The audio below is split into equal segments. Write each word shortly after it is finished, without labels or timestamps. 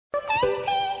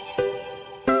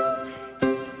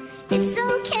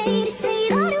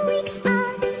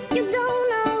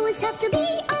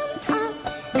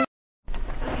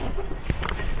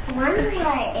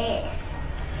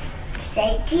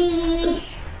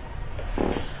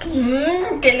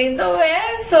¡Qué lindo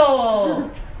beso!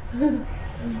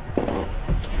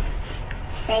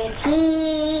 Say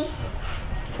cheese.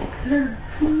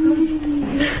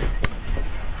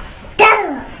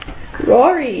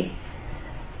 Rory.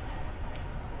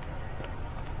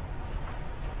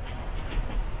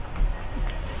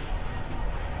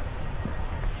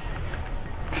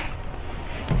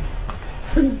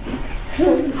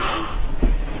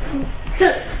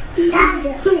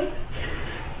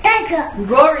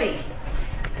 Rory.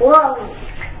 Whoa.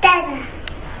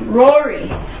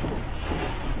 Rory.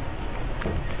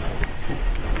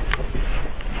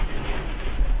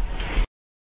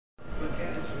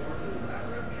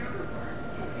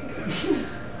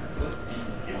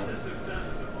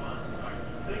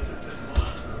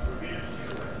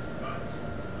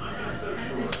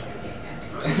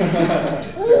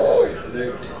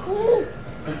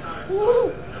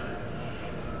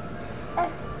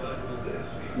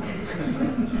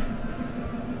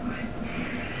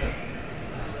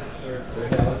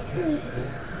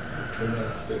 They're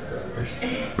not spit runners.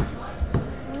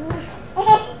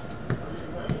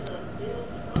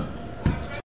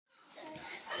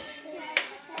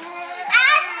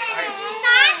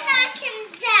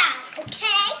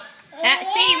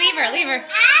 Sadie, leave her, leave her.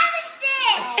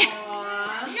 Allison!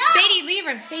 No. Sadie, leave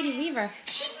her. Sadie, leave her.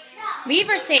 Leave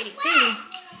her, Sadie. Sadie.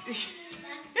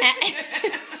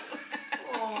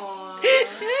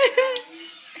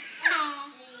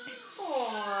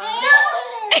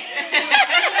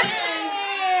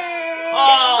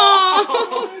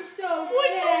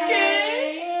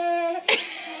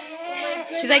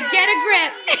 She's like, get a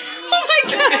grip. Oh my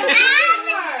God.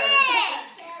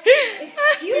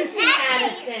 Excuse me,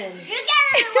 Addison. You get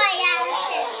in the way,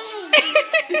 Allison.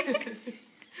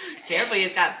 Careful,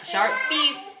 he's got sharp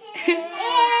teeth.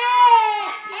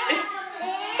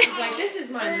 She's like, this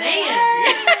is my man. Oh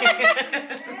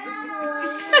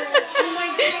my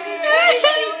goodness, what is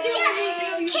she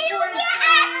doing? Can you get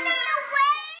us in the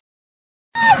way?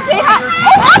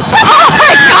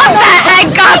 I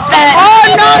got that. Oh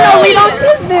no, we don't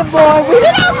kiss big boy. We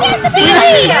don't kiss the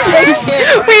baby.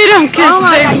 We don't kiss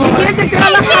big You give the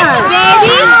girl a hug,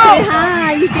 baby. Say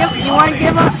hi. You want to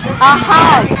give her a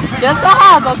hug? Just a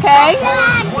hug, okay?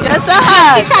 Just a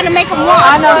hug. She's trying to make him walk.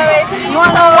 I know. You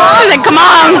want to walk? Like, come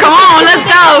on, let's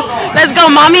go. Let's go.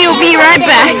 Mommy will be right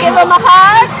back. Give him a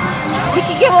hug. You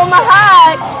can give him a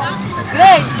hug.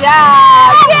 Good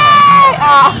job. Yay.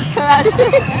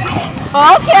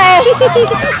 Oh, okay.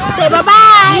 Say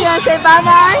bye-bye. You gonna say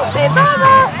bye-bye? Say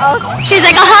bye-bye. Oh. She's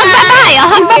like, a hug bye-bye. A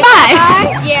hug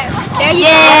bye-bye. Yeah. There you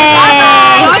go.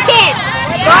 Go kiss.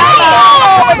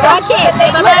 Go kiss. Say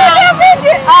bye-bye.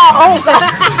 Oh,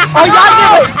 y'all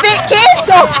give a spit kiss?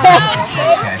 Okay.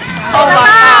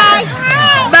 Bye.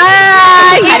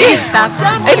 Bye. I didn't stop.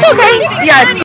 It's okay. Yeah.